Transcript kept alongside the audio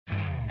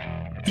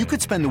You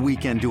could spend the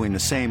weekend doing the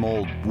same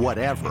old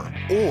whatever,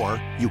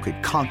 or you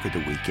could conquer the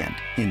weekend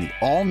in the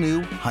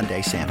all-new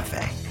Hyundai Santa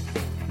Fe.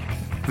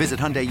 Visit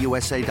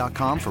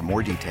HyundaiUSA.com for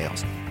more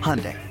details.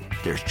 Hyundai,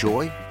 there's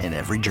joy in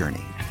every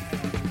journey.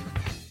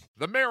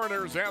 The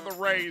Mariners and the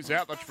Rays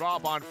at the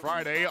Trop on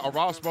Friday.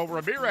 Erasmo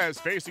Ramirez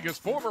facing his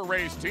former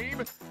Rays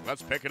team.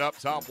 Let's pick it up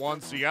top one.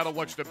 Seattle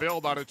looks to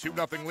build on a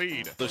 2-0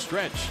 lead. The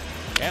stretch.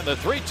 And the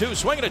 3-2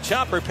 swinging a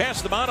chopper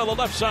past the mound on the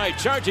left side.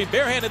 Charging,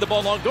 barehanded the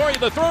ball. Longoria,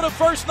 the throw to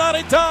first, not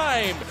in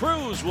time.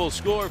 Cruz will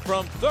score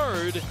from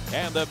third.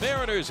 And the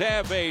Mariners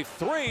have a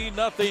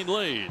 3-0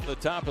 lead. The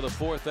top of the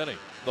fourth inning.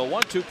 The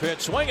 1-2 pitch,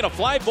 swinging a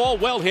fly ball,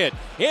 well hit.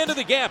 Into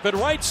the gap in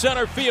right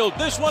center field.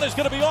 This one is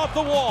going to be off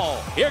the wall.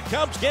 Here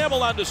comes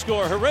Gamble on to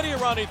score. Heredia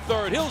running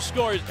third. Hill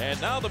scores. And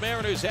now the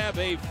Mariners have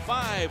a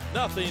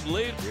 5-0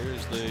 lead.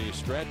 Here's the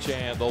stretch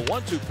and the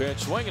 1-2 pitch,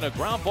 swinging a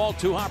ground ball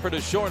to Hopper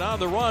to short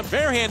on the run.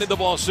 Barehanded the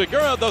ball.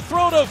 Segura, the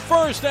throw to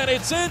first, and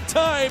it's in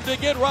time to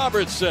get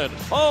Robertson.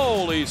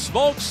 Holy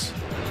smokes.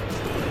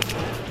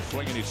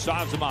 Swinging, he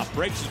saws him off,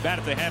 breaks his bat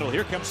at the handle.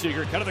 Here comes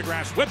Seager, cut of the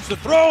grass, whips the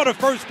throw to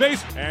first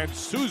base, and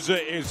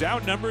Souza is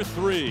out number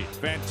 3.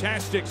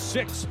 Fantastic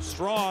 6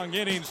 strong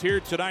innings here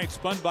tonight,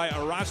 spun by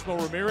Erasmo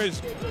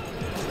Ramirez.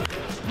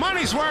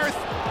 Money's worth.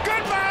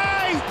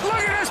 Goodbye. Look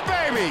at this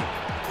baby.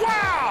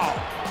 Wow.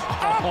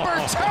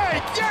 Upper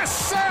tank.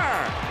 Yes,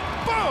 sir.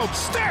 Boom.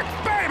 Stick,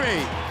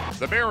 baby.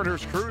 The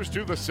Mariners cruise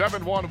to the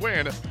 7-1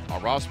 win.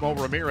 Erasmo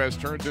Ramirez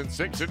turns in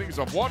 6 innings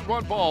of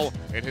 1-run ball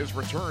in his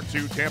return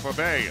to Tampa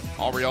Bay.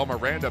 Ariel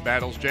Miranda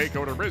battles Jake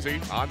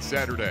Odorizzi on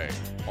Saturday.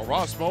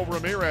 Erasmo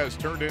Ramirez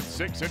turned in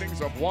 6 innings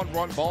of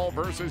 1-run ball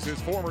versus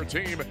his former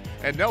team,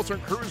 and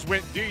Nelson Cruz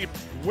went deep,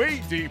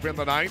 way deep in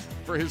the ninth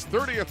for his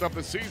 30th of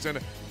the season,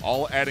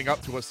 all adding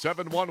up to a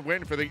 7-1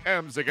 win for the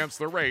M's against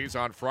the Rays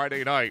on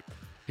Friday night.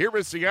 Here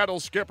is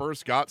Seattle skipper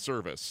Scott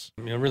Service.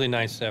 Really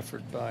nice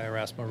effort by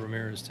Erasmo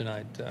Ramirez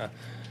tonight,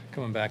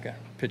 coming back a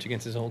pitch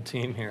against his old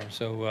team here.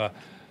 So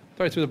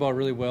thought he threw the ball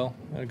really well,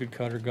 had a good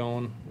cutter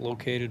going,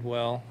 located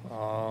well.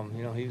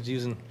 He was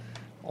using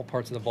all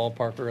parts of the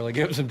ballpark early,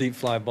 gave him some deep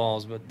fly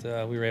balls, but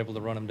we were able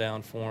to run him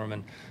down for him.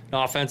 And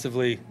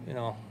offensively,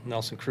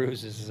 Nelson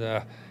Cruz is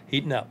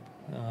heating up.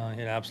 Hit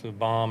an absolute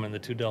bomb, and the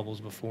 2 doubles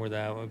before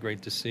that were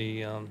great to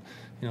see.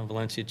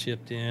 Valencia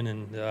chipped in,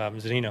 and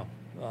Zunino.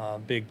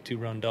 Big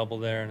 2-run double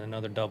there and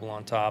another double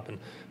on top. And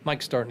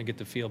Mike's starting to get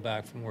the feel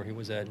back from where he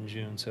was at in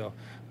June. So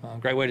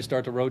great way to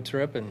start the road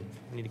trip, and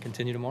we need to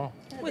continue tomorrow.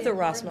 With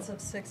Erasmo. Of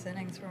 6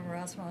 innings from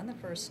Erasmo in the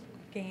first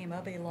game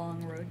of a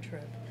long road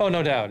trip. Oh,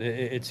 no doubt.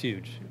 It's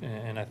huge.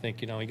 And I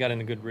think, he got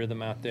in a good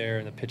rhythm out there,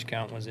 and the pitch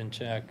count was in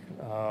check.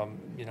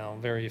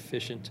 Very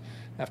efficient.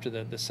 After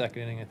the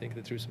second inning, I think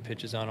they threw some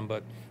pitches on him.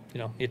 But,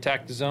 he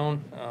attacked the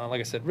zone. Like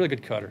I said, really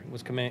good cutter.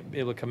 Was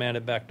able to command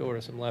it back door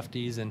to some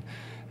lefties and,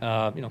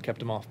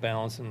 kept him off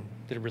balance and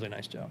did a really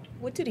nice job.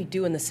 What did he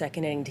do in the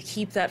second inning to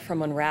keep that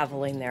from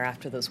unraveling there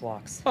after those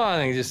walks? Oh, I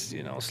think he just,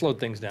 slowed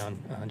things down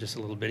just a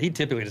little bit. He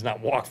typically does not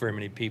walk very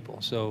many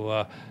people.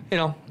 So,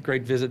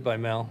 great visit by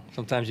Mel.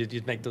 Sometimes you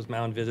make those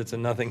mound visits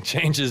and nothing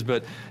changes,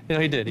 but,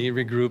 he did. He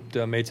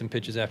regrouped, made some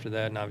pitches after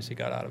that, and obviously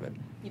got out of it.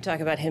 You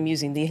talk about him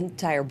using the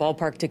entire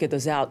ballpark to get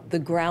those out. The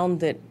ground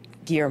that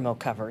Guillermo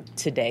covered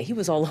today, he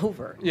was all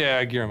over.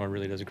 Yeah, Guillermo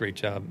really does a great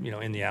job,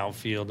 in the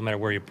outfield, no matter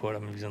where you put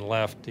him. If he's in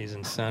left, he's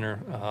in center,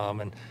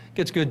 and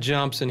gets good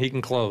jumps, and he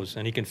can close,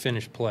 and he can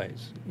finish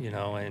plays,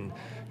 and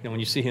when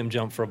you see him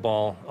jump for a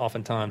ball,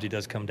 oftentimes he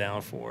does come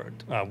down for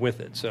it, with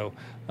it. So,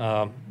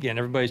 again,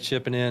 everybody's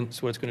chipping in.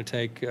 It's what it's going to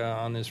take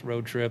on this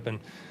road trip, and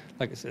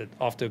like I said,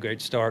 off to a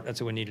great start. That's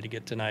what we needed to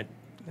get tonight.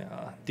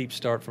 Deep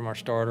start from our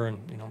starter and,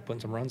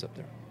 putting some runs up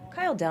there.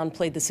 Kyle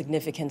downplayed the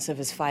significance of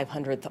his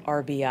 500th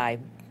RBI.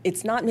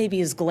 It's not maybe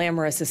as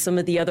glamorous as some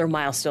of the other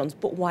milestones,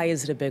 but why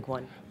is it a big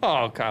one?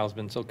 Oh, Kyle's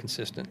been so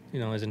consistent,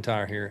 his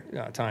entire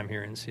time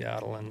here in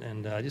Seattle,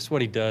 and just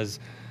what he does,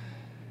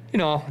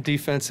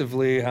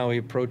 defensively, how he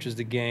approaches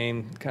the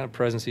game, the kind of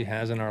presence he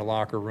has in our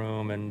locker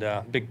room, and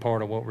big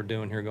part of what we're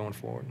doing here going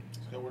forward.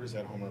 So where does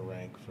that homer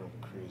rank from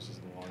Cruz as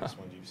the longest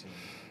one you've seen?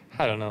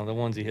 I don't know. The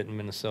ones he hit in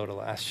Minnesota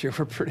last year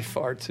were pretty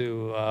far,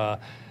 too.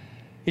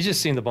 He's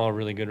just seeing the ball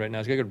really good right now.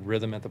 He's got good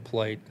rhythm at the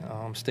plate.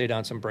 Stayed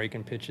on some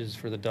breaking pitches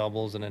for the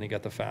doubles, and then he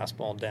got the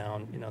fastball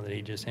down, that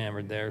he just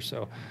hammered there.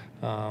 So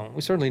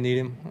we certainly need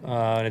him,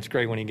 and it's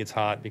great when he gets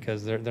hot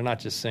because they're not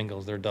just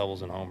singles, they're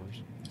doubles and homers.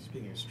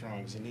 Speaking of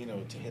strong,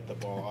 Zunino to hit the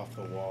ball off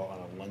the wall on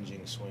a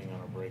lunging swing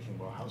on a breaking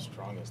ball, how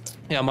strong is that?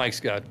 Yeah, Mike's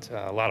got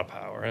a lot of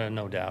power,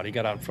 no doubt. He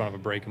got out in front of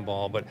a breaking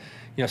ball, but,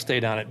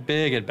 stayed on it.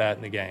 Big at bat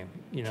in the game.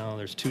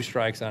 There's 2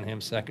 strikes on him,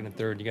 second and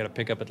third. You got to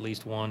pick up at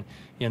least one.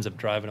 He ends up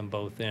driving them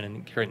both in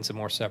and creating some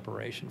more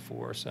separation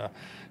for us.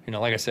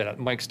 Like I said,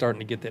 Mike's starting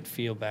to get that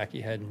feel back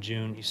he had in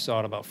June. You saw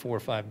it about 4 or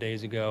 5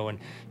 days ago, and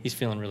he's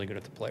feeling really good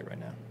at the plate right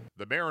now.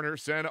 The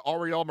Mariners send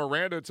Ariel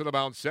Miranda to the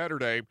mound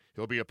Saturday.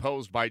 He'll be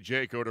opposed by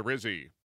Jake Odorizzi.